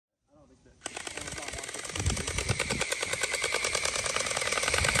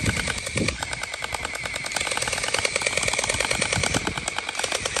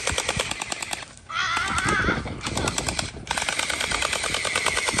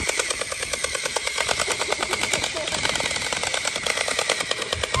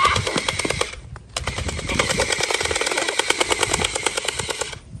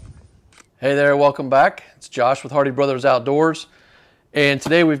Hey there, welcome back. It's Josh with Hardy Brothers Outdoors, and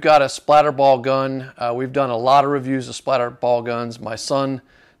today we've got a splatter ball gun. We've done a lot of reviews of splatter ball guns. My son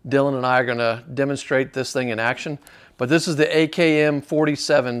Dylan and I are going to demonstrate this thing in action, but this is the AKM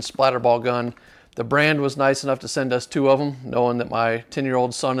 47 splatter ball gun. The brand was nice enough to send us 2 of them, knowing that my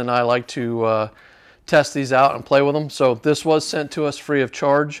 10-year-old son and I like to test these out and play with them. So this was sent to us free of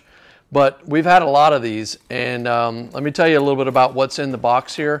charge, but we've had a lot of these, and let me tell you a little bit about what's in the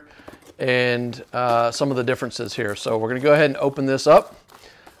box here and some of the differences here. So we're going to go ahead and open this up.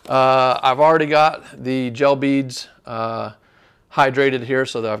 I've already got the gel beads hydrated here,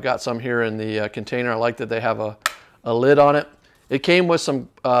 so that I've got some here in the container. I like that they have a lid on it. It came with some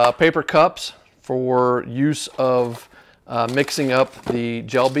paper cups for use of mixing up the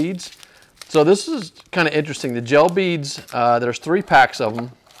gel beads. So this is kind of interesting. The gel beads, there's 3 packs of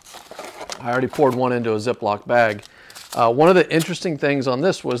them. I already poured one into a Ziploc bag. One of the interesting things on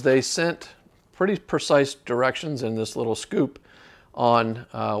this was they sent pretty precise directions in this little scoop on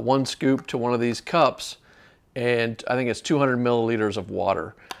one scoop to one of these cups, and I think it's 200 milliliters of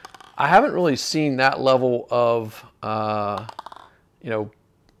water. I haven't really seen that level of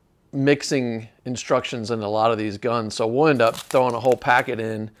mixing instructions in a lot of these guns, so we'll end up throwing a whole packet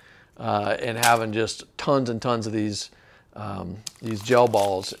in and having just tons and tons of these gel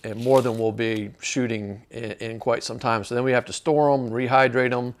balls, and more than we'll be shooting in quite some time. So then we have to store them, rehydrate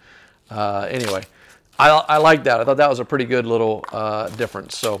them. Anyway, I like that. I thought that was a pretty good little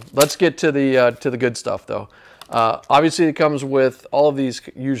difference. So let's get to the good stuff, though. Obviously, it comes with, all of these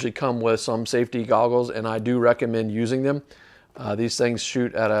usually come with some safety goggles, and I do recommend using them. These things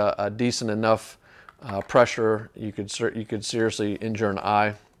shoot at a decent enough pressure. You could seriously injure an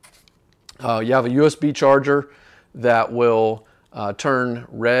eye. You have a USB charger that will turn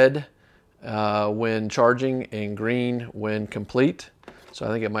red when charging and green when complete. So I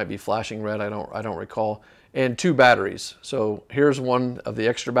think it might be flashing red, I don't recall. And 2 batteries. So here's one of the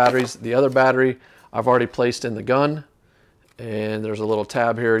extra batteries. The other battery I've already placed in the gun, and there's a little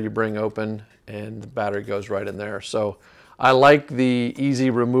tab here you bring open and the battery goes right in there. So I like the easy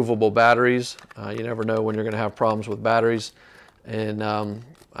removable batteries. You never know when you're going to have problems with batteries. And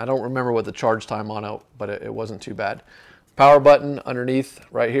I don't remember what the charge time on it, but it wasn't too bad. Power button underneath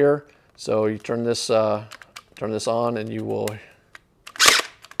right here. So you turn this on and you will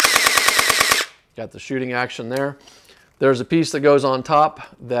got the shooting action there. There's a piece that goes on top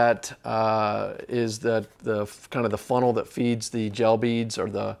that is the kind of the funnel that feeds the gel beads or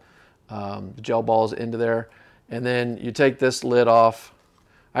the gel balls into there. And then you take this lid off.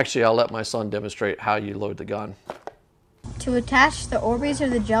 Actually, I'll let my son demonstrate how you load the gun. To attach the Orbeez or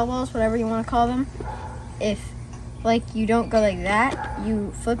the gel balls, whatever you want to call them, if you don't go like that,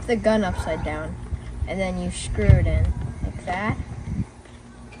 you flip the gun upside down and then you screw it in like that.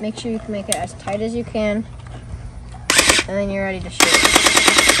 Make sure you can make it as tight as you can, and then you're ready to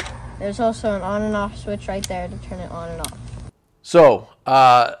shoot. There's also an on and off switch right there to turn it on and off. So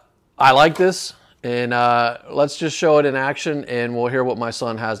I like this, and let's just show it in action and we'll hear what my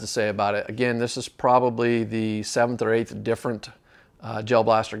son has to say about it. Again, this is probably the 7th or 8th different gel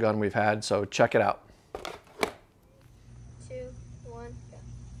blaster gun we've had, so check it out. 2, 1, go.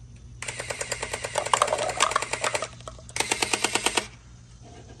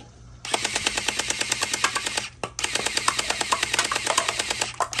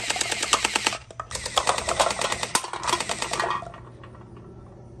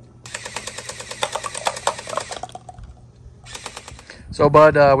 So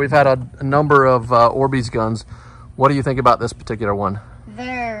Bud, we've had a number of Orbeez guns. What do you think about this particular one?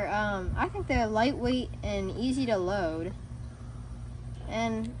 I think they're lightweight and easy to load,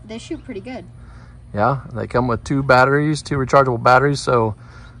 and they shoot pretty good. Yeah, they come with 2 batteries, 2 rechargeable batteries, so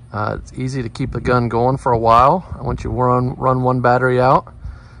it's easy to keep the gun going for a while. Once you run one battery out,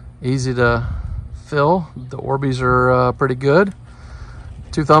 easy to fill. The Orbeez are pretty good.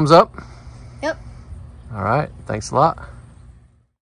 2 thumbs up? Yep. All right, thanks a lot.